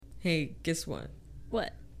Hey, guess what?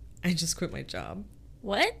 What? I just quit my job.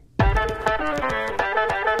 What?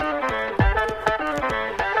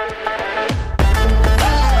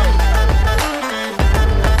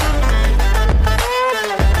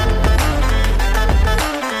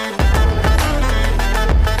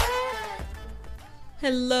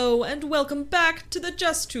 Hello and welcome back to the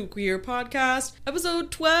Just Too Queer podcast,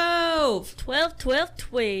 episode 12. 12.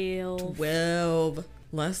 12.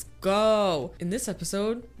 Let's go. In this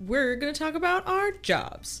episode, we're going to talk about our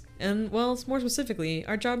jobs. And, well, more specifically,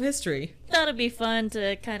 our job history. Thought it'd be fun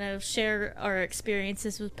to kind of share our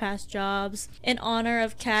experiences with past jobs in honor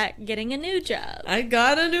of Kat getting a new job. I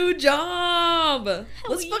got a new job!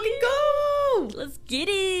 Let's fucking go! Let's get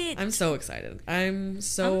it! I'm so excited. I'm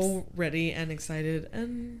so ready and excited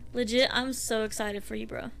and... Legit, I'm so excited for you,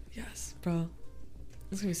 bro. Yes, bro.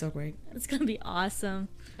 It's gonna be so great. It's gonna be awesome.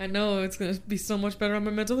 I know, it's gonna be so much better on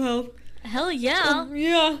my mental health. Hell yeah!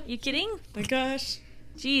 Yeah. You kidding? My gosh.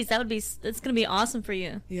 Jeez, it's gonna be awesome for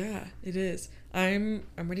you. Yeah, it is. I'm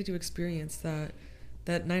ready to experience that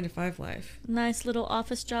 9-to-5 life. Nice little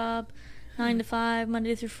office job, 9 to 5,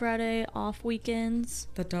 Monday through Friday, off weekends.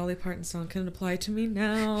 That Dolly Parton song can apply to me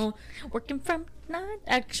now. Working from 9.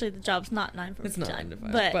 Actually, the job's not 9 from 5. It's not 9 to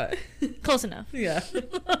 5, but close enough. Yeah.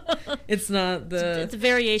 It's not the... It's a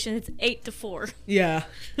variation. It's 8 to 4. Yeah.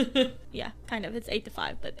 Yeah, kind of. It's 8 to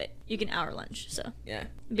 5, but you can hour lunch, so. Yeah.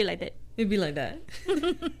 It'd be like that. It'd be like that.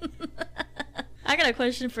 I got a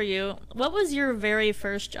question for you. What was your very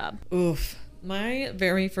first job? Oof. My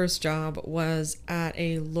very first job was at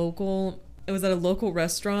a local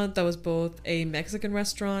restaurant that was both a Mexican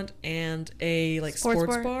restaurant and a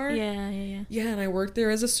sports bar. Yeah. Yeah, and I worked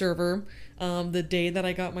there as a server. The day that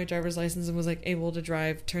I got my driver's license and was able to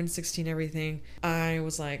drive, turned 16, everything, I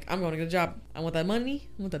was like, I'm going to get a job. I want that money.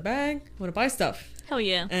 I want that bag. I want to buy stuff. Hell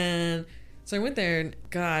yeah. And so I went there and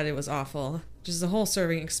God, it was awful. Just the whole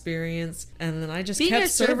serving experience. And then I just kept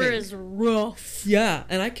serving. Being a server is rough. Yeah,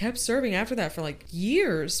 and I kept serving after that for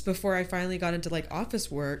years before I finally got into office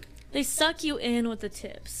work. They suck you in with the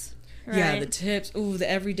tips. Right? Yeah, the tips. Ooh, the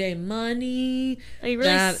everyday money. They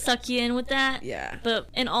really suck you in with that. Yeah. But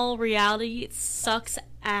in all reality, it sucks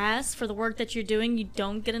ass for the work that you're doing. You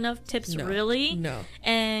don't get enough tips, really. No.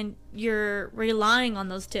 And you're relying on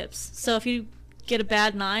those tips. So if you get a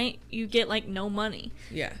bad night, you get no money.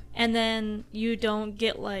 Yeah. And then you don't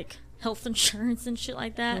get health insurance and shit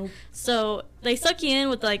like that. Nope. So they suck you in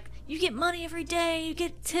with you get money every day, you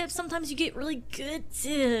get tips, sometimes you get really good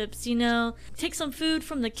tips, take some food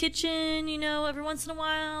from the kitchen, every once in a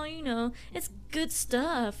while, it's good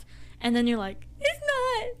stuff. And then you're like,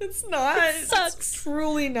 it's not. It sucks. It's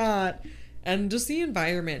truly not. And just the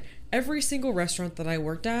environment, every single restaurant that I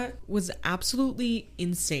worked at was absolutely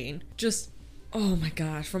insane. Just, oh my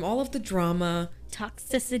gosh, from all of the drama, the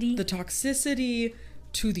toxicity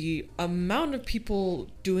to the amount of people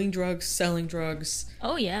doing drugs, selling drugs.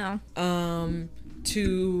 Oh, yeah.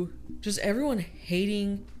 To just everyone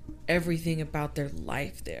hating everything about their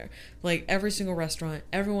life there. Every single restaurant,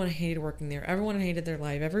 everyone hated working there. Everyone hated their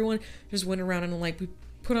life. Everyone just went around and we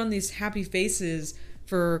put on these happy faces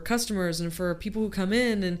for customers and for people who come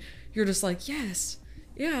in, and you're just yes.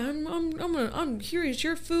 Yeah, I'm here. It's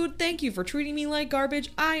your food. Thank you for treating me like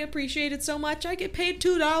garbage. I appreciate it so much. I get paid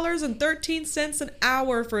 $2.13 an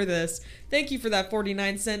hour for this. Thank you for that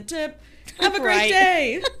 49-cent tip. Have a great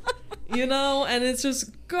day. And it's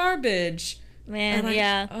just garbage. Man,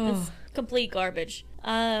 it's complete garbage.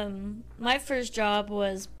 My first job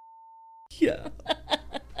was... Yeah.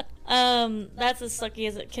 That's as sucky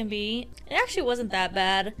as it can be. It actually wasn't that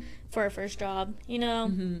bad for a first job,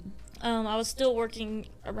 Mm-hmm. I was still working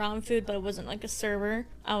around food, but it wasn't a server.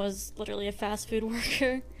 I was literally a fast food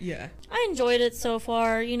worker. Yeah. I enjoyed it so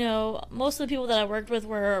far. Most of the people that I worked with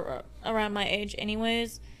were around my age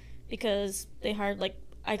anyways, because they hired,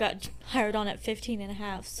 I got hired on at 15 and a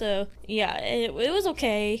half. So, yeah, it was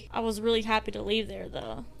okay. I was really happy to leave there,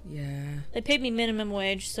 though. Yeah. They paid me minimum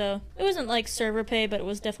wage, so it wasn't server pay, but it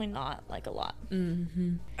was definitely not a lot.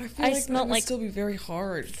 Mm-hmm. I feel smelled that would still be very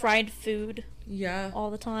hard. Fried food. Yeah.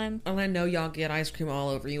 All the time. And I know y'all get ice cream all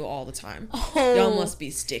over you all the time. Oh. Y'all must be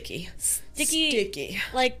sticky. Sticky.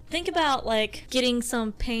 Think about, getting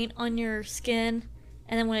some paint on your skin,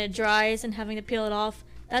 and then when it dries and having to peel it off,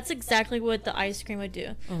 that's exactly what the ice cream would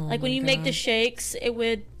do. Oh when you make the shakes, it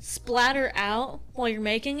would splatter out while you're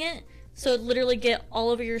making it. So it'd literally get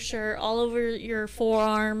all over your shirt, all over your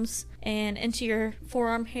forearms, and into your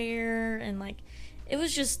forearm hair, and it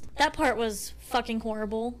was just, that part was fucking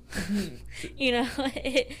horrible. You know,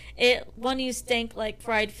 when you stank like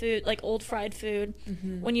fried food, like old fried food.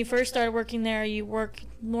 When you first started working there, you work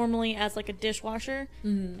normally as like a dishwasher,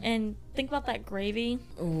 and think about that gravy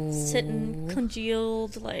sitting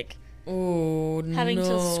congealed, like having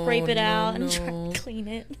to scrape it out and try to clean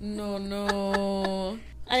it. No.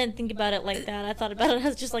 I didn't think about it like that. I thought about it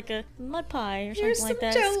as just like a mud pie or Here's something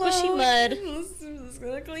like some that. Jell-O. Squishy mud. I'm just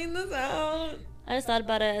gonna clean this out. I just thought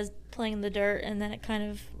about it as playing in the dirt, and then it kind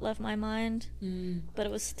of left my mind. But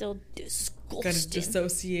it was still disgusting. Gotta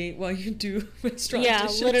dissociate while you do restaurant Yeah,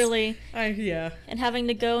 dishes. literally. Yeah. And having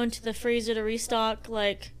to go into the freezer to restock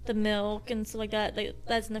like the milk and stuff like that.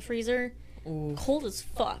 That's in the freezer. Ooh. Cold as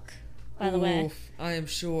fuck, by the way. Oof, I am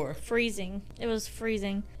sure. Freezing. It was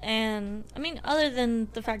freezing. And I mean, other than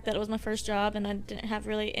the fact that it was my first job and I didn't have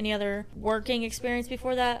really any other working experience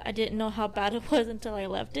before that, I didn't know how bad it was until I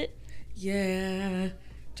left it. Yeah.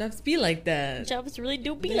 Jobs be like that. Jobs really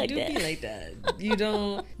do be They like do that. be like that. You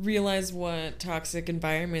don't realize what toxic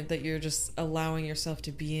environment that you're just allowing yourself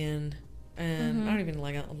to be in. And I don't even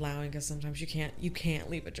like allowing, because sometimes you can't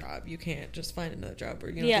leave a job. You can't just find another job,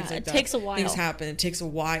 or things like it that. takes a while. Things happen. It takes a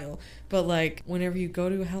while. But like whenever you go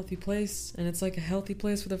to a healthy place, and it's like a healthy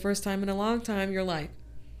place for the first time in a long time, you're like,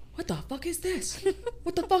 what the fuck is this?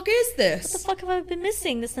 What the fuck is this? What the fuck have I been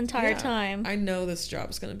missing this entire Yeah. time? I know this job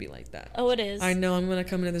is gonna be like that. Oh, it is. I know I'm gonna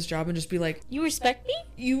come into this job and just be like, You respect me?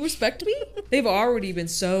 you respect me? They've already been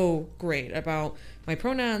so great about my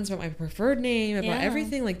pronouns, about my preferred name, about Yeah.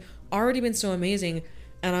 everything, like already been so amazing.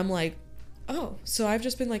 And I'm like, oh, so I've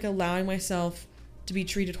just been like allowing myself to be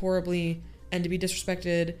treated horribly and to be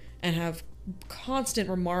disrespected and have constant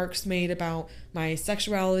remarks made about my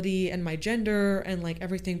sexuality and my gender and like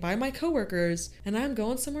everything by my coworkers, and I'm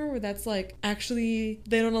going somewhere where that's like actually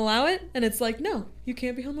they don't allow it, and it's like, no, you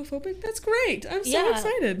can't be homophobic. That's great. I'm so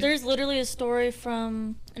excited. There's literally a story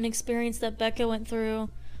from an experience that Becca went through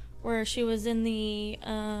where she was in the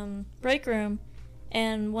break room,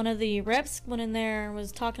 and one of the reps went in there and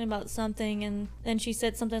was talking about something, and then she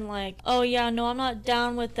said something like, oh yeah, no, I'm not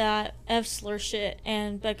down with that F slur shit.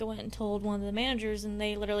 And Becca went and told one of the managers, and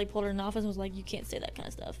they literally pulled her in the office and was like, you can't say that kind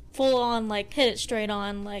of stuff. Full on, like, hit it straight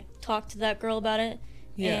on, like, talk to that girl about it.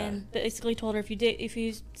 Yeah. And basically told her, if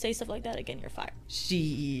you say stuff like that again, you're fired.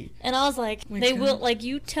 She. And I was like, My they God. will, like,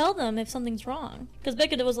 you tell them if something's wrong. Because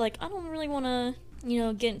Becca was like, I don't really want to,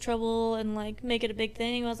 get in trouble and, like, make it a big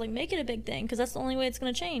thing. I was like, make it a big thing, because that's the only way it's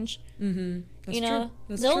going to change. Mm-hmm. That's you know, true.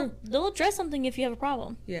 That's they'll true. they'll address something if you have a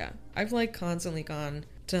problem. Yeah. I've, like, constantly gone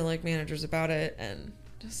to, like, managers about it and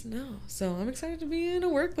just no. So I'm excited to be in a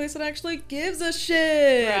workplace that actually gives a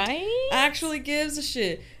shit. Right? Actually gives a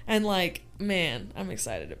shit. And, like, man, I'm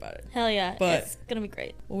excited about it. Hell yeah. But- it's going to be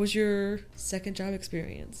great. What was your second job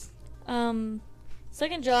experience?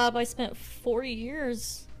 Second job, I spent 4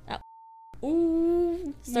 years at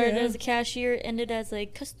Ooh. started yeah. as a cashier, ended as a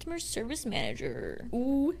customer service manager.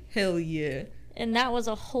 Ooh, hell yeah. And that was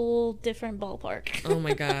a whole different ballpark. Oh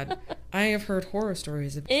my God. I have heard horror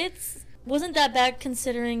stories. It's wasn't that bad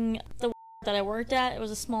considering the that I worked at. It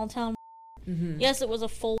was a small town. Mm-hmm. Yes, it was a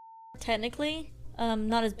full technically.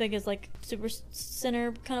 Not as big as like super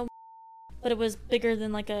center kind of, but it was bigger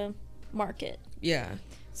than like a market. Yeah.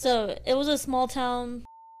 So it was a small town,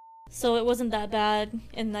 so it wasn't that bad,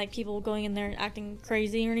 and like people going in there and acting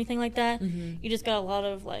crazy or anything like that. Mm-hmm. You just got a lot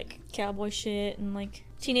of like cowboy shit and like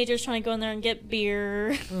teenagers trying to go in there and get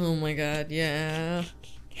beer. Oh my God, yeah.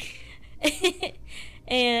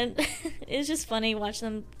 And it's just funny watching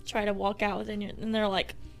them try to walk out and they're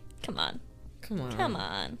like, come on. Come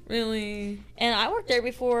on. Really? And I worked there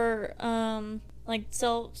before like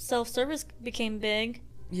self-service became big.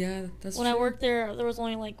 Yeah, that's When true. I worked there was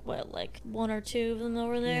only like one or two of them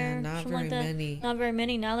over there. Yeah, not something very like that. many. Not very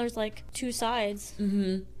many. Now there's like two sides.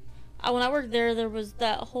 Mm-hmm. When I worked there was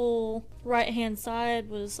that whole right-hand side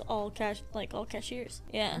was all cashiers.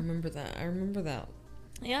 I Yeah. remember that.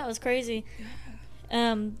 Yeah, it was crazy.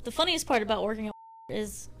 The funniest part about working at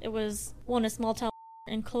is it was a small town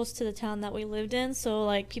and close to the town that we lived in, so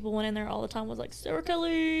like people went in there all the time was like, Sarah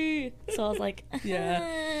Kelly. So I was like,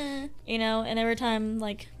 Yeah. And every time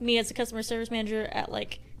like me as a customer service manager at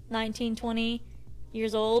like 19, 20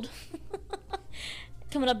 years old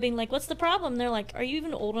coming up being like, what's the problem? They're like, are you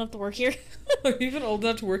even old enough to work here? Are you even old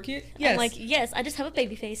enough to work here? Yes. I'm like, yes, I just have a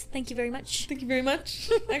baby face. Thank you very much. Thank you very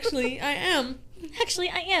much. Actually, I am. Actually,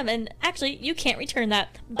 I am, and actually, you can't return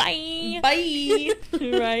that. Bye. Bye.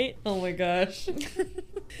 Right? Oh my gosh.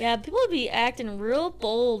 Yeah, people would be acting real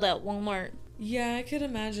bold at Walmart. Yeah, I could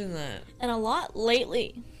imagine that. And a lot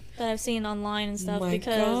lately. that I've seen online and stuff. My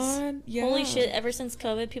because God, yeah. holy shit, ever since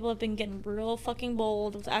COVID, people have been getting real fucking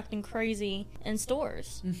bold with acting crazy in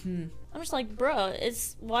stores. Mm-hmm. I'm just like,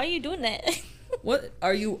 bruh, why are you doing that? What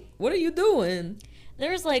are you doing?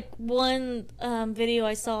 There's like one video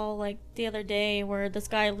I saw like the other day where this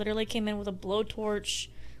guy literally came in with a blowtorch,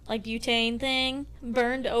 like butane thing,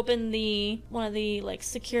 burned open one of the like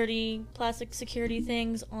plastic security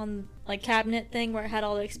things on like cabinet thing where it had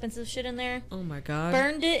all the expensive shit in there. Oh my God.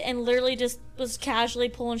 Burned it and literally just was casually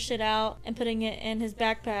pulling shit out and putting it in his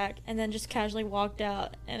backpack and then just casually walked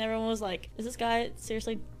out. And everyone was like, is this guy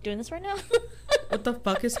seriously doing this right now? What the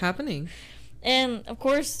fuck is happening? And of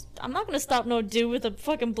course, I'm not gonna stop no dude with a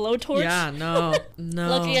fucking blowtorch. Yeah, no.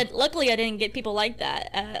 Luckily, I didn't get people like that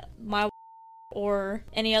at my or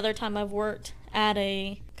any other time I've worked at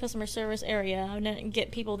a customer service area. I didn't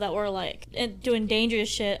get people that were like doing dangerous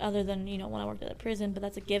shit other than, you know, when I worked at a prison, but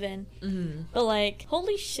that's a given. Mm-hmm. But like,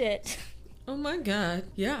 holy shit. Oh my God.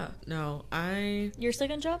 Yeah. No, Your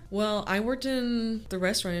second job? Well, I worked in the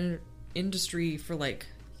restaurant industry for like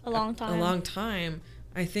A long time.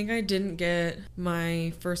 I think I didn't get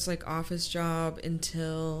my first like office job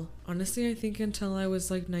until I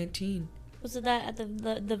was like 19. Was it that at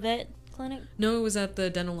the vet clinic? No, it was at the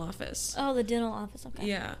dental office. Oh, the dental office. Okay.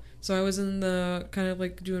 Yeah. So I was in the kind of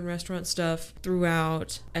like doing restaurant stuff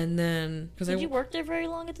throughout, and then Did you work there very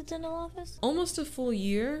long at the dental office? Almost a full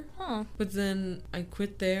year. Huh. But then I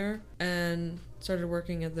quit there and started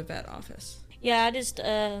working at the vet office. Yeah, I just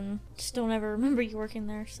don't ever remember you working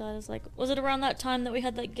there. So I was like, was it around that time that we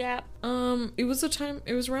had that gap? It was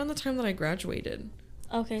around the time that I graduated.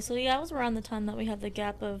 Okay, so yeah, it was around the time that we had the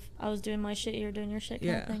gap of I was doing my shit, you were doing your shit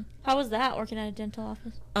kind of Yeah. thing. How was that working at a dental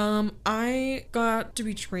office? I got to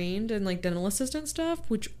be trained in like dental assistant stuff,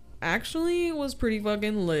 which actually was pretty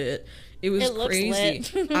fucking lit. It was crazy.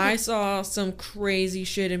 Lit. I saw some crazy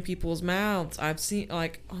shit in people's mouths. I've seen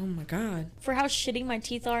like, oh my God. For how shitty my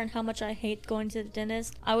teeth are and how much I hate going to the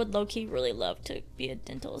dentist, I would low-key really love to be a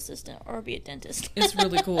dental assistant or be a dentist. It's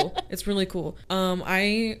really cool. It's really cool.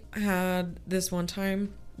 I had this one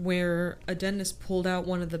time where a dentist pulled out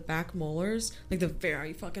one of the back molars, like the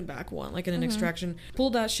very fucking back one, like in an extraction,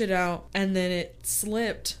 pulled that shit out, and then it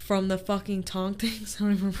slipped from the fucking tongue things. I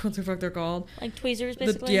don't even remember what the fuck they're called. Like tweezers,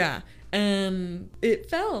 basically? Yeah. And it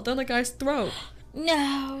fell down the guy's throat.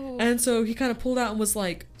 No. And so he kind of pulled out and was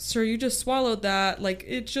like, sir, you just swallowed that. Like,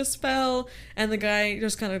 it just fell. And the guy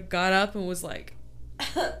just kind of got up and was like...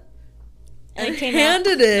 and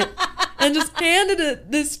handed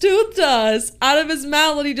it, this tooth to us, out of his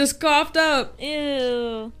mouth, and he just coughed up.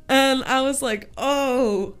 Ew. And I was like,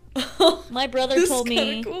 oh... My brother this told is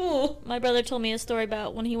me... cool. My brother told me a story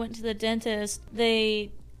about when he went to the dentist,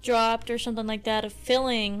 they... dropped or something like that, a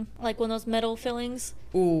filling, like one of those metal fillings,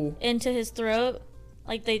 Ooh. into his throat.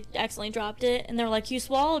 Like they accidentally dropped it, and they're like, "You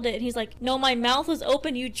swallowed it," and he's like, "No, my mouth was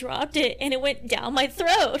open. You dropped it, and it went down my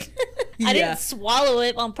throat. I didn't swallow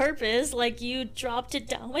it on purpose. Like you dropped it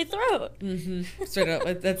down my throat." Mm-hmm. Straight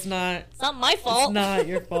up, that's not. It's not my fault. It's not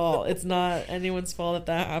your fault. It's not anyone's fault if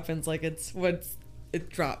that happens. Like it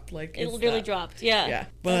dropped. Like it literally dropped. Yeah. Yeah.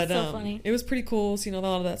 But that's so funny. it was pretty cool seeing a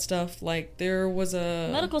lot of that stuff. Like there was a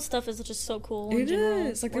medical stuff is just so cool. It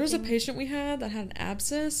is. Like there was a patient we had that had an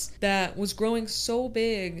abscess that was growing so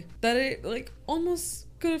big that it like almost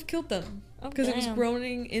could have killed them because it was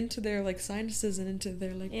growing into their like sinuses and into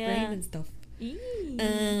their like brain and stuff.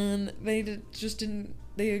 And they didn't.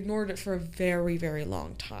 They ignored it for a very, very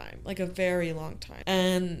long time. Like a very long time.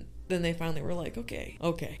 And then they finally were like, okay,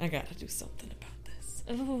 I gotta do something about this.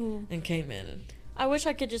 Ooh. And came in and... I wish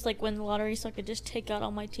I could just like win the lottery so I could just take out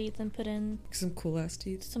all my teeth and put in... some cool ass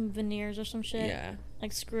teeth. Some veneers or some shit. Yeah.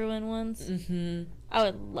 Like screw-in ones. Mm-hmm. I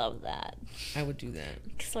would love that. I would do that.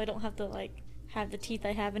 So I don't have to like have the teeth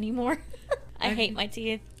I have anymore. I hate my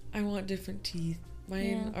teeth. I want different teeth.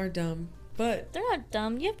 Mine are dumb. But they're not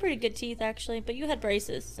dumb. You have pretty good teeth, actually. But you had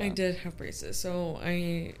braces. So. I did have braces, so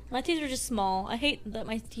my teeth are just small. I hate that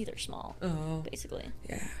my teeth are small. Oh. Basically.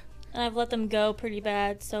 Yeah. And I've let them go pretty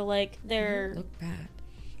bad, so like they're... They don't look bad.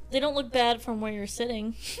 They don't look bad from where you're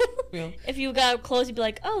sitting. Yeah. If you got close, you'd be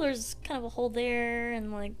like, oh, there's kind of a hole there,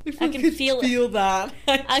 and like I can feel it. Feel that.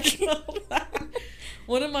 I can feel that.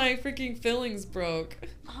 One of my freaking fillings broke.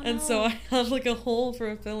 Oh, and no. so I have like a hole for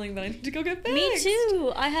a filling that I need to go get fixed. Me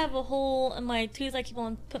too. I have a hole in my tooth I keep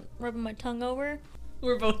on rubbing my tongue over.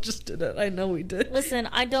 We both just did it. I know we did. Listen,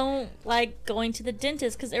 I don't like going to the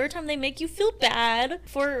dentist because every time they make you feel bad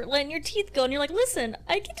for letting your teeth go, and you're like, listen,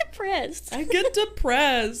 I get depressed. I get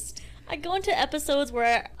depressed. I go into episodes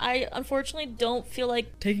where I unfortunately don't feel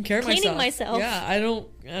like Taking care of cleaning myself. myself. Yeah, I don't.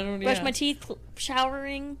 Brush Yeah. my teeth,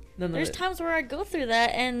 showering. None of There's it. times where I go through that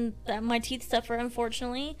and that my teeth suffer,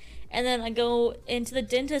 unfortunately. And then I go into the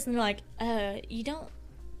dentist and they're like, you don't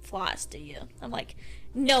floss, do you? I'm like,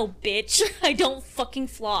 no, bitch. I don't fucking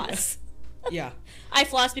floss. Yeah. I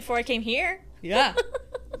flossed before I came here. Yeah.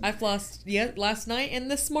 I flossed last night and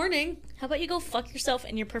this morning. How about you go fuck yourself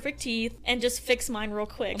in your perfect teeth and just fix mine real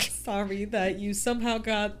quick? Sorry that you somehow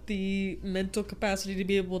got the mental capacity to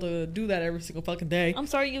be able to do that every single fucking day. I'm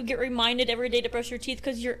sorry you get reminded every day to brush your teeth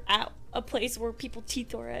because you're at a place where people's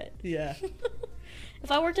teeth are at. Yeah. If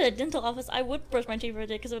I worked at a dental office, I would brush my teeth every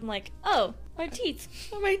day because I'm like, oh, my teeth.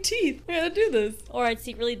 Oh, my teeth. I gotta do this. Or I'd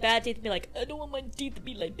see really bad teeth and be like, I don't want my teeth to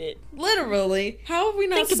be like that. Literally. How have we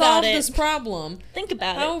not Think about solved it. this problem? Think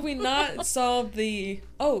about How it. have we not solved the,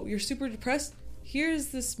 oh, you're super depressed? Here's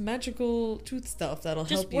this magical tooth stuff that'll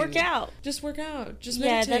Just help you. work out. Just work out. Just Yeah,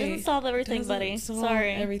 meditate. that doesn't solve everything, Doesn't buddy. solve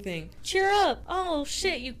Sorry. everything. Cheer up. Oh,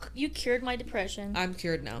 shit. You cured my depression. I'm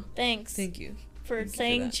cured now. Thanks. Thank you. for Thank you for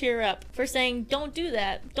saying that. cheer up. For saying don't do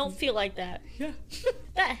that. Don't feel like that. Yeah.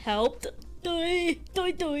 That helped. Doi,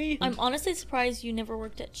 doi, doi. I'm honestly surprised you never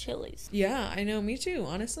worked at Chili's. Yeah, I know. Me too.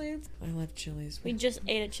 Honestly, I love Chili's. We just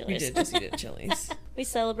ate at We Chili's. did just eat at Chili's. We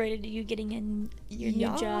celebrated you getting your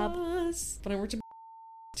new job. Yes. But I worked at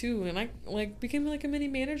too, and I became like a mini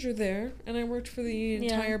manager there, and I worked for the Yeah.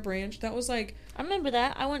 entire branch. That was like, I remember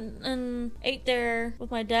that. I went and ate there with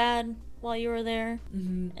my dad while you were there.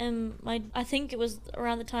 And I think it was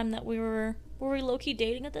around the time that were we low-key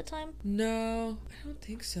dating at that time? no, I don't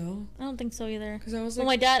think so. I don't think so either. Because I was Well,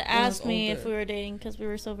 like, my dad when I was asked me if older. we were dating because we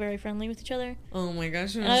were so very friendly with each other. Oh my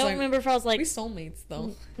gosh, and And I was don't like, remember if I was like, we soulmates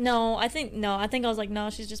though. no, I think I was like,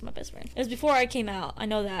 no, she's just my best friend. It was before I came out. I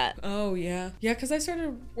know that. Oh yeah, yeah. Because I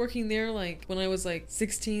started working there like when I was like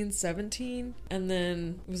 16, 17, and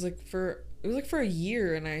then it was like for a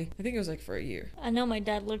year, and I think it was like for a year. I know my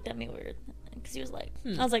dad looked at me weird because he was like,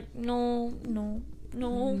 Hmm. I was like, no,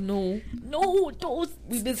 No, don't.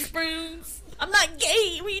 we best friends. I'm not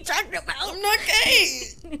gay. What are you talking about? I'm not gay.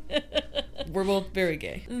 We're both very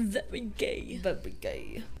gay. Very gay. Very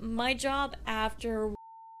gay. My job after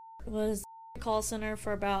was call center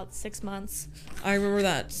for about 6 months, I remember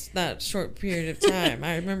that short period of time.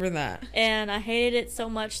 I remember that. and I hated it so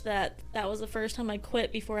much that was the first time I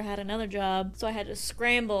quit before I had another job. So I had to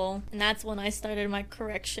scramble, and that's when I started my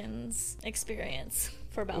corrections experience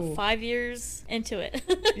for about Ooh. 5 years into it.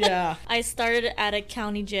 Yeah. I started at a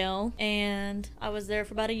county jail, and I was there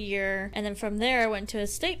for about a year, and then from there I went to a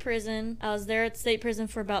state prison. I was there at state prison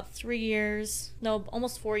for about 3 years, no,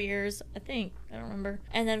 almost 4 years, I think. I don't remember.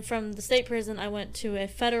 And then from the state prison I went to a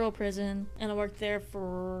federal prison, and I worked there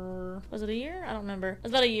for, was it a year? I don't remember. It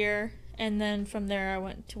was about a year. And then from there, I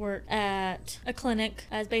went to work at a clinic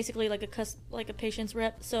as basically like a patient's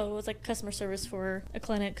rep. So it was like customer service for a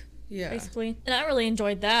clinic. Yeah. Basically. And I really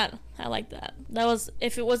enjoyed that. I liked that. That was,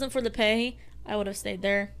 if it wasn't for the pay, I would have stayed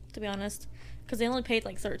there, to be honest. Because they only paid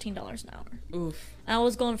like $13 an hour. Oof. I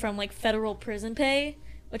was going from like federal prison pay,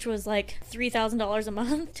 which was like $3,000 a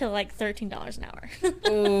month, to like $13 an hour.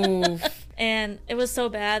 Oof. And it was so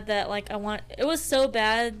bad that like it was so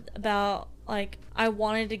bad about like I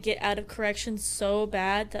wanted to get out of corrections so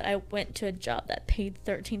bad that I went to a job that paid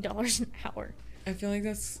 $13 an hour. I feel like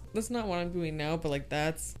that's not what I'm doing now, but like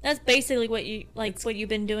that's Basically what you what you've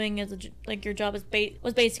been doing as like your job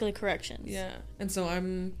was basically corrections. yeah. And so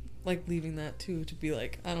I'm like leaving that too, to be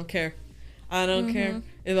like, I don't care. I don't care.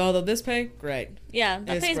 If although this pay, great. Yeah,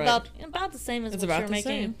 that It's pays great. about the same as It's what about you're the making.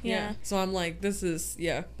 same. Yeah. So I'm like, this is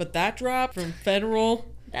but that drop from federal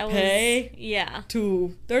That was pay yeah.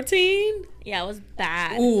 to 13. Yeah, it was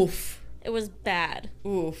bad. Oof. It was bad.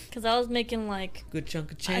 Oof. Cuz I was making like Good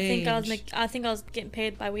chunk of change. I think I was getting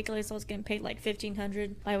paid biweekly, so I was getting paid like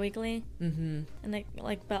 $1,500 biweekly, Mm-hmm. and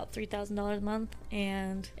like about $3,000 a month,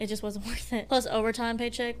 and it just wasn't worth it. Plus overtime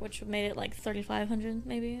paycheck, which made it like $3,500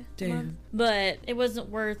 maybe a month. Damn. But it wasn't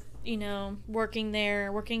worth, working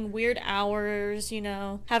there, working weird hours,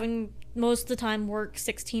 having most of the time work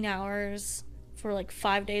 16 hours for like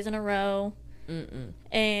 5 days in a row. Mm-mm.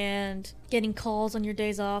 And getting calls on your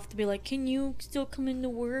days off to be like, can you still come into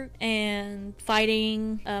work? And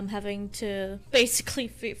fighting, having to basically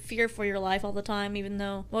fear for your life all the time, even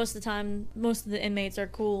though most of the time, most of the inmates are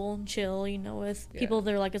cool and chill, with Yeah. people.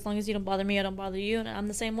 They're like, as long as you don't bother me, I don't bother you. And I'm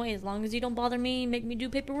the same way. As long as you don't bother me, make me do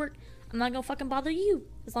paperwork, I'm not gonna fucking bother you.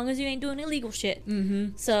 As long as you ain't doing illegal shit.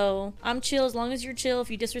 Mm-hmm. So I'm chill as long as you're chill.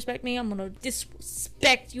 If you disrespect me, I'm gonna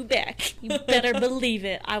disrespect you back. You better believe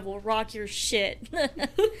it. I will rock your shit.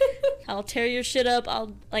 I'll tear your shit up.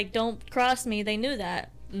 Don't cross me. They knew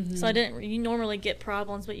that. So I didn't. You normally get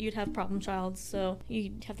problems, but you'd have problem child. So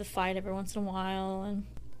you'd have to fight every once in a while and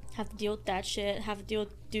have to deal with that shit. Have to deal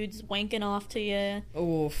with dudes wanking off to you.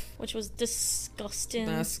 Oof. Which was disgusting.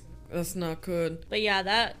 That's not good. But yeah,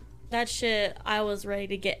 that shit, I was ready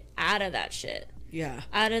to get out of that shit. Yeah.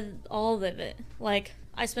 Out of all of it. Like,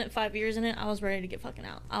 I spent 5 years in it. I was ready to get fucking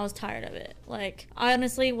out. I was tired of it. Like, I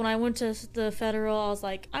honestly, when I went to the federal, I was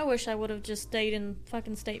like, I wish I would have just stayed in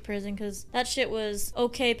fucking state prison, because that shit was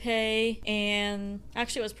okay pay, and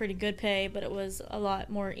actually it was pretty good pay, but it was a lot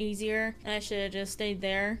more easier, and I should have just stayed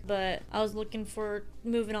there. But I was looking for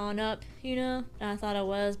moving on up, you know, and I thought I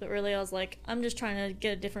was, but really I was like, I'm just trying to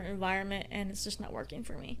get a different environment, and it's just not working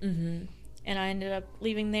for me. And I ended up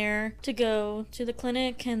leaving there to go to the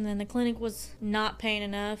clinic, and then the clinic was not paying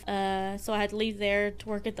enough, so I had to leave there to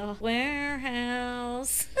work at the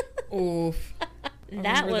warehouse. Oof.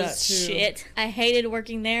 That was shit. I hated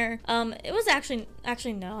working there. It was actually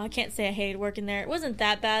no, I can't say I hated working there. It wasn't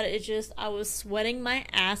that bad. It's just I was sweating my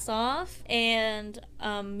ass off and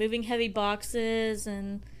moving heavy boxes,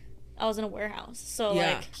 and I was in a warehouse, so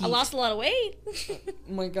like I lost a lot of weight.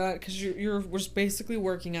 Oh my god, because you're just basically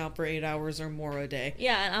working out for 8 hours or more a day.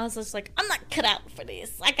 Yeah, and I was just like, I'm not cut out for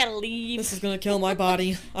this. I gotta leave. This is gonna kill my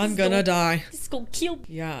body. I'm gonna die. This is gonna kill me.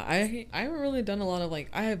 Yeah, I haven't really done a lot of, like,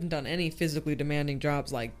 I haven't done any physically demanding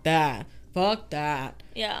jobs like that. Fuck that.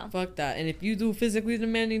 Yeah. Fuck that. And if you do physically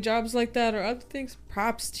demanding jobs like that or other things,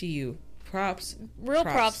 props to you. Props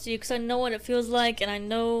to you, because I know what it feels like, and I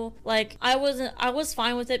know, like, I was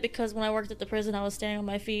fine with it, because when I worked at the prison, I was standing on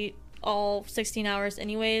my feet all 16 hours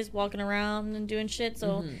anyways, walking around and doing shit,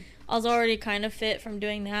 so I was already kind of fit from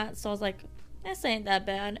doing that, so I was like, this ain't that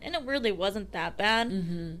bad, and it really wasn't that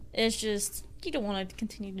bad. It's just, you don't want to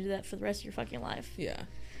continue to do that for the rest of your fucking life. Yeah.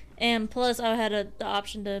 And plus, I had the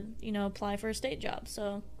option to, you know, apply for a state job,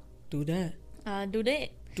 so do that.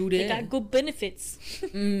 They got good benefits.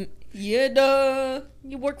 Yeah, duh.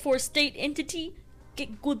 You work for a state entity,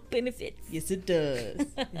 get good benefits. Yes, it does.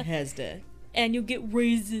 It has that. And you get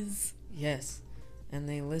raises. Yes. And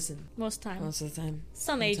they listen. Most of the time.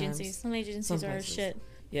 Some agencies are shit.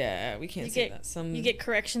 Yeah, we can't say that. You get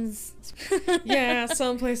corrections. Yeah,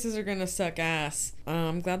 some places are gonna suck ass.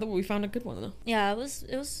 I'm glad that we found a good one though. Yeah, it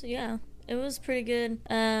was pretty good.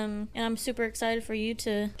 And I'm super excited for you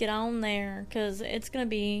to get on there, because it's gonna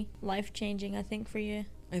be life-changing, I think, for you.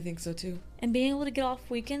 I think so too. And being able to get off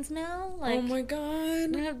weekends now, like, oh my god,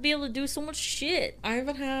 we're gonna be able to do so much shit.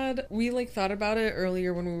 We like thought about it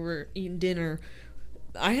earlier when we were eating dinner.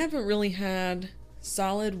 I haven't really had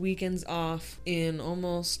solid weekends off in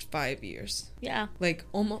almost 5 years. Yeah. Like,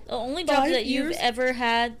 almost. The only job that you've ever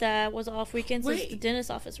had that was off weekends is the dentist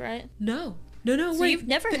office, right? No, so wait. You've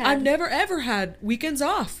never had... I've never, ever had weekends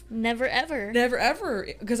off. Never, ever. Never, ever.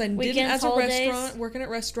 Because I didn't as holidays. a restaurant, working at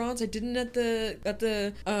restaurants. I didn't at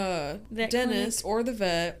the dentist or the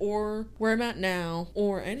vet or where I'm at now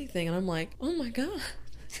or anything. And I'm like, oh my god.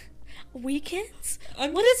 Weekends?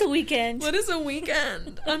 What is a weekend? What is a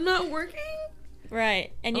weekend? I'm not working?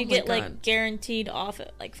 Right. And you get, like, guaranteed off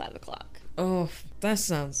at, like, 5 o'clock. Oh, that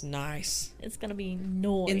sounds nice. It's gonna be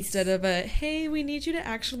nice. Instead of hey, we need you to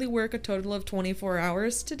actually work a total of 24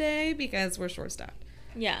 hours today because we're short-staffed.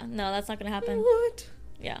 Yeah, no, that's not gonna happen. What?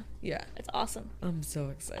 Yeah. Yeah. It's awesome. I'm so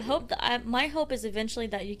excited. I hope my hope is eventually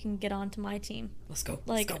that you can get onto my team. Let's go.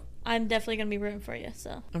 Like, let's go. I'm definitely gonna be rooting for you,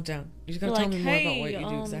 so. I'm down. You just gotta tell me more about what you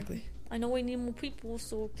do exactly. I know we need more people,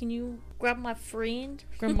 so can you grab my friend?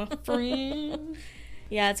 Grab my friend.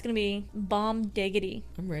 Yeah, it's gonna be bomb diggity.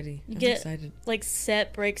 I'm ready. I'm excited. Like,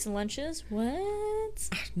 set breaks and lunches. What?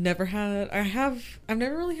 I've never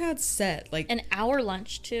really had set, like, an hour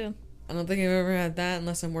lunch too. I don't think I've ever had that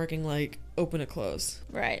unless I'm working, like, open to close.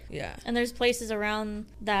 Right. Yeah. And there's places around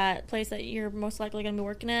that place that you're most likely going to be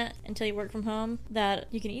working at until you work from home that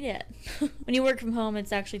you can eat at. When you work from home,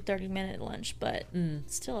 it's actually 30-minute lunch, but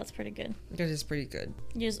still, that's pretty good. That is pretty good.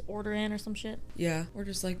 You just order in or some shit. Yeah. Or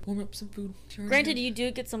just, like, warm up some food. Granted, you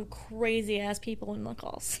do get some crazy-ass people in the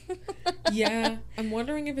calls. Yeah. I'm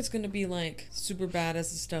wondering if it's going to be, like, super bad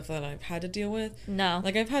as the stuff that I've had to deal with. No.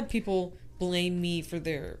 Like, I've had people blame me for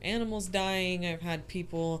their animals dying. I've had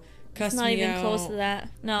people cuss me out. Not even close to that.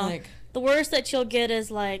 No. Like, the worst that you'll get is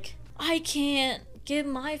like, I can't give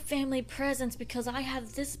my family presents because I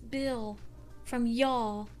have this bill from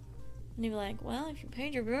y'all. And you'd be like, well, if you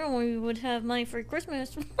paid your bill, we would have money for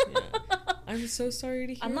Christmas. Yeah. I'm so sorry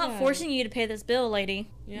to hear I'm not forcing you to pay this bill, lady.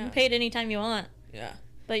 Yeah. You can pay it anytime you want. Yeah.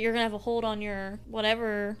 But you're going to have a hold on your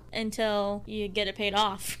whatever until you get it paid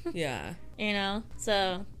off. Yeah. You know?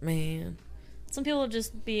 So. Man. Some people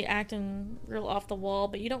just be acting real off the wall,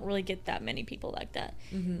 but you don't really get that many people like that.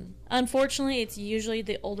 Mm-hmm. Unfortunately, it's usually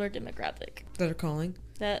the older demographic That are calling.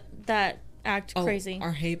 that act crazy.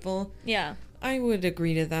 Are hateful. Yeah. I would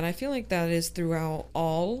agree to that. I feel like that is throughout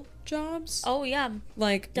all jobs. Oh yeah.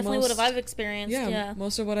 Like Definitely what I've experienced. Yeah.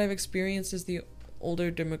 Most of what I've experienced is the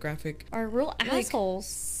older demographic. Are real assholes.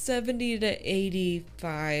 70 to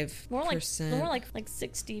 85%. More like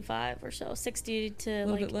 65 or so. 60 to a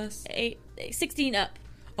little bit less. 60 and up.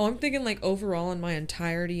 Oh, I'm thinking like overall in my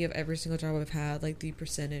entirety of every single job I've had, like the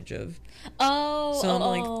percentage of. Oh. So I'm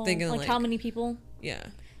like thinking like how many people? Yeah.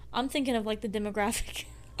 I'm thinking of like the demographic.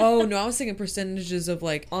 Oh no, I was thinking percentages of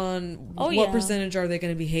like on what percentage are they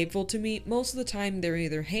going to be hateful to me. Most of the time they're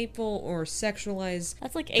either hateful or sexualize.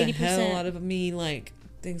 That's like 80%. The hell out of me, like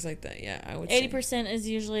things like that. Yeah, I would 80% is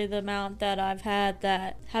usually the amount that I've had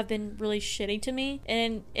that have been really shitty to me.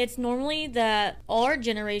 And it's normally that our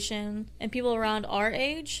generation and people around our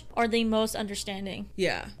age are the most understanding.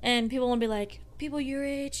 Yeah. And people want to be like, people your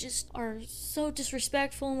age just are so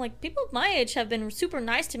disrespectful. And like, people my age have been super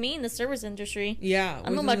nice to me in the service industry. Yeah. I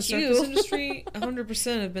don't know about the you. service industry,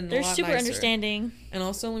 100% have been They're a lot super nicer. understanding. And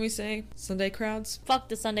also, let me say, Sunday crowds. Fuck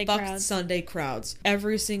the Sunday crowds. Fuck Sunday crowds.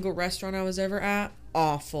 Every single restaurant I was ever at,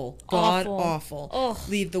 awful. God awful. Ugh.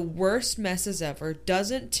 Leave the worst messes ever.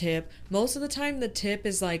 Doesn't tip. Most of the time the tip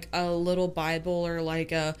is like a little Bible or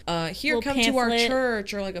like a here little come pamphlet. to our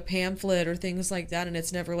church or like a pamphlet or things like that, and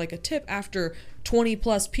it's never like a tip after 20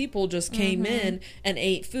 plus people just came in and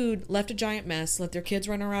ate food, left a giant mess, let their kids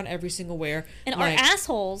run around every single where. And like, our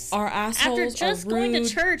assholes. After just going to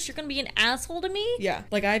church, you're going to be an asshole to me? Yeah.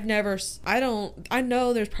 Like I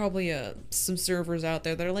know there's probably some servers out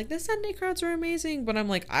there that are like, the Sunday crowds are amazing, but I'm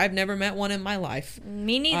like, I've never met one in my life.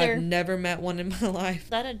 Me neither. I've never met one in my life.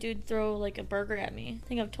 That a dude throw like a burger at me. I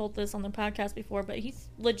think I've told this on the podcast before, but he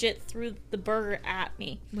legit threw the burger at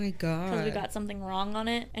me. My God. Because we got something wrong on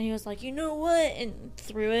it. And he was like, you know what? And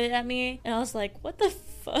threw it at me. And I was like, what the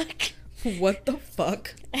fuck? What the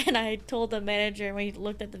fuck? And I told the manager when he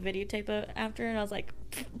looked at the videotape after, and I was like,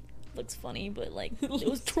 looks funny, but like, it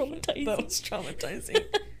was traumatizing. That was traumatizing.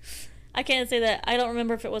 I can't say that. I don't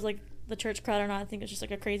remember if it was like the church crowd or not. I think it's just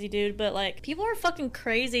like a crazy dude, but like, people are fucking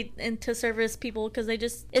crazy into service people because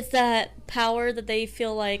it's that power that they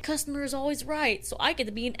feel like customer is always right, so I get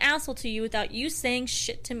to be an asshole to you without you saying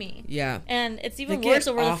shit to me. Yeah. And it's even worse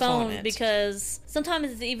over the phone because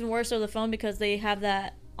sometimes it's even worse over the phone because they have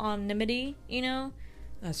that anonymity, you know?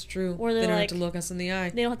 That's true. Where they don't like, have to look us in the eye.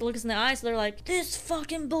 They don't have to look us in the eye, so they're like, this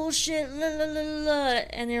fucking bullshit, la la la la.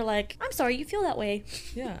 And they're like, I'm sorry you feel that way.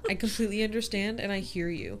 Yeah, I completely understand and I hear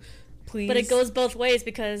you. Please. But it goes both ways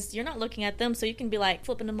because you're not looking at them, so you can be like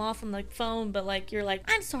flipping them off on the phone, but like you're like,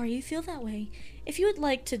 I'm sorry you feel that way. If you would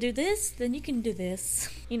like to do this, then you can do this.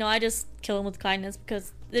 You know, I just kill them with kindness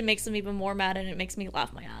because it makes them even more mad and it makes me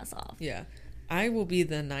laugh my ass off. Yeah. I will be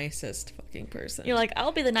the nicest fucking person. You're like,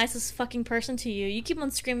 I'll be the nicest fucking person to you. You keep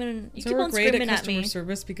on screaming. You so keep we're on great screaming at at me. customer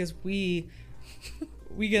service because we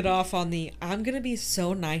get off on the I'm gonna be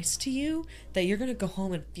so nice to you that you're gonna go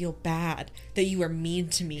home and feel bad that you were mean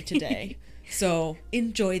to me today. So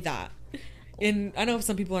enjoy that. And I know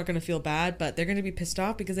some people aren't gonna feel bad, but they're gonna be pissed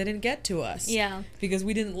off because they didn't get to us. Yeah. Because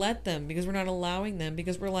we didn't let them. Because we're not allowing them.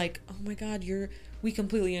 Because we're like, oh my God, we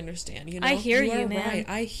completely understand. You know, I hear you, are man. Right.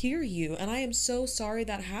 I hear you, and I am so sorry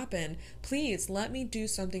that happened. Please let me do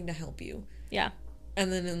something to help you. Yeah.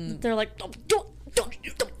 And then they're like, no,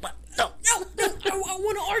 I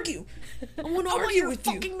want to argue. I want to argue with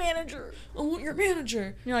you. Fucking manager. I want your manager.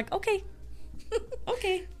 And you're like, okay,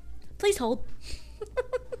 okay, please hold.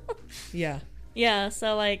 Yeah. Yeah.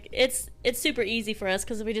 So like, it's super easy for us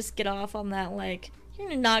because we just get off on that like,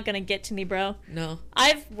 you're not gonna get to me, bro. No.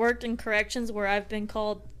 I've worked in corrections where I've been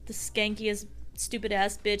called the skankiest, stupid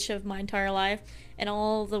ass bitch of my entire life, and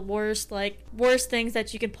all the worst things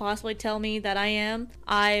that you could possibly tell me that I am,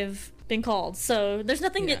 I've been called. So there's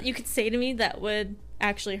nothing that you could say to me that would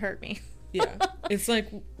actually hurt me. Yeah. It's like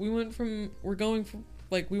we went from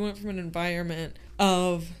an environment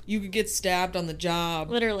of you could get stabbed on the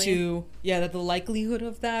job literally to that the likelihood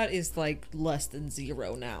of that is like less than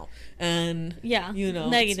zero now. And you know,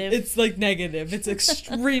 negative. It's like negative. It's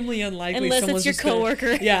extremely unlikely unless someone's it's your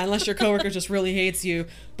coworker. Unless your coworker just really hates you.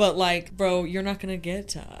 But like, bro, you're not gonna get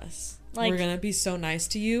to us. Like, we're gonna be so nice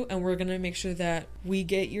to you, and we're gonna make sure that we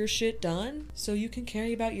get your shit done so you can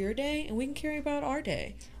carry about your day and we can carry about our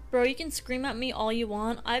day. Bro, you can scream at me all you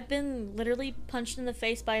want. I've been literally punched in the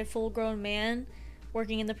face by a full-grown man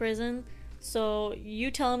working in the prison. So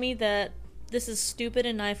you telling me that this is stupid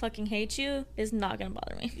and I fucking hate you is not gonna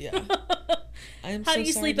bother me. Yeah. I'm How so do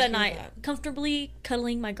you sorry sleep to at hear night? that. Comfortably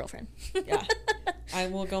cuddling my girlfriend. Yeah. I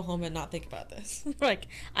will go home and not think about this. Like,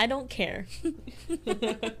 I don't care.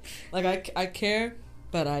 Like, I care,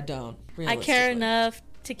 but I don't. I care enough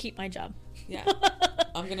to keep my job. Yeah.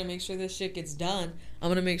 I'm going to make sure this shit gets done. I'm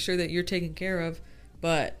going to make sure that you're taken care of.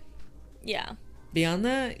 But Yeah. beyond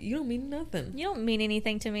that, you don't mean nothing. You don't mean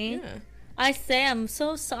anything to me. Yeah. I say I'm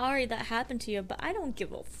so sorry that happened to you, but I don't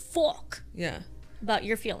give a fuck Yeah. about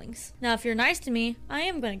your feelings. Now, if you're nice to me, I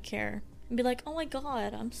am going to care. And be like, oh my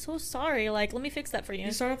god, I'm so sorry. Like, let me fix that for you.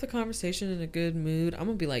 You start off the conversation in a good mood. I'm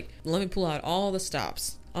going to be like, let me pull out all the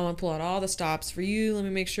stops. I'm going to pull out all the stops for you. Let me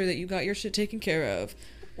make sure that you got your shit taken care of.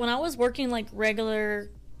 When I was working, like, regular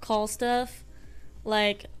call stuff,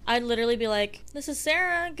 like, I'd literally be like, this is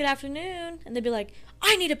Sarah, good afternoon. And they'd be like,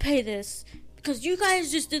 I need to pay this because you guys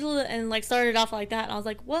just did and, like, started off like that. And I was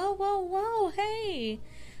like, whoa, hey,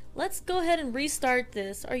 let's go ahead and restart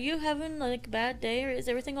this. Are you having, like, a bad day or is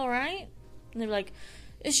everything all right? And they're like,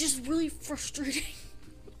 it's just really frustrating.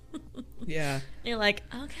 Yeah. And you're like,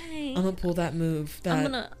 okay. I'm going to pull that move. That, I'm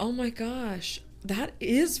gonna- oh my gosh. That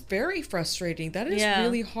is very frustrating. That is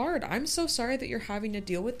really hard. I'm so sorry that you're having to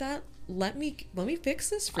deal with that. Let me fix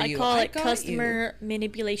this for you. I call it got customer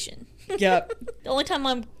manipulation. you. Yep. The only time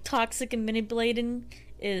I'm toxic and manipulating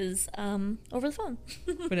is over the phone.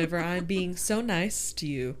 Whenever I'm being so nice to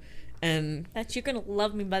you and That you're gonna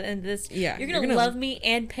love me by the end of this. Yeah, You're gonna love me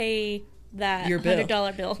and pay that Your bill.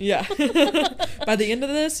 $100 bill. yeah. By the end of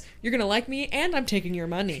this, you're going to like me and I'm taking your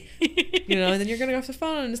money. You know, and then you're going to go off the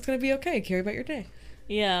phone and it's going to be okay. Carry about your day.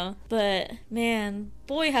 Yeah, but man,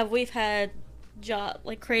 boy, have we had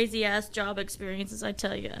crazy ass job experiences. I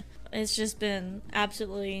tell you, it's just been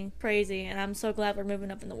absolutely crazy, and I'm so glad we're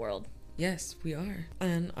moving up in the world. Yes, we are.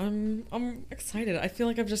 And I'm excited. I feel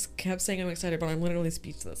like I've just kept saying I'm excited, but I'm literally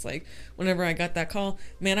speechless. Like, whenever I got that call,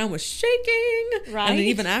 man, I was shaking. Right? And then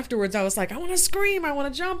even afterwards, I was like, I want to scream. I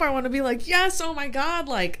want to jump. I want to be like, yes, oh my God.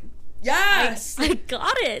 Like, yes. I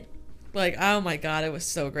got it. Like, oh my God, it was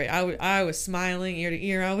so great. I was smiling ear to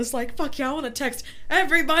ear. I was like, fuck yeah, I want to text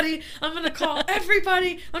everybody. I'm going to call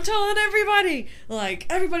everybody. I'm telling everybody. Like,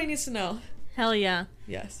 everybody needs to know. Hell yeah.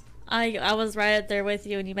 Yes. I was right up there with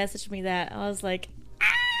you when you messaged me that. I was like,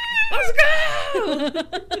 Let's go!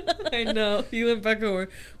 I know. You and Becca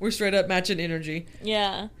were straight up matching energy.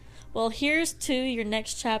 yeah. Well, here's to your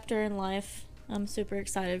next chapter in life. I'm super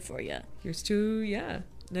excited for you. Here's to, yeah,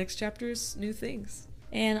 next chapter's new things.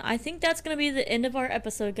 And I think that's going to be the end of our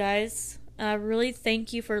episode, guys. I really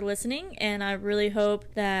thank you for listening, and I really hope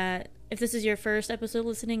that if this is your first episode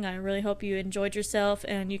listening, I really hope you enjoyed yourself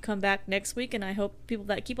and you come back next week, and I hope people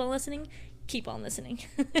that keep on listening, keep on listening.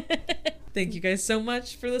 Thank you guys so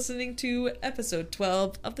much for listening to episode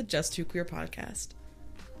 12 of the Just Too Queer podcast.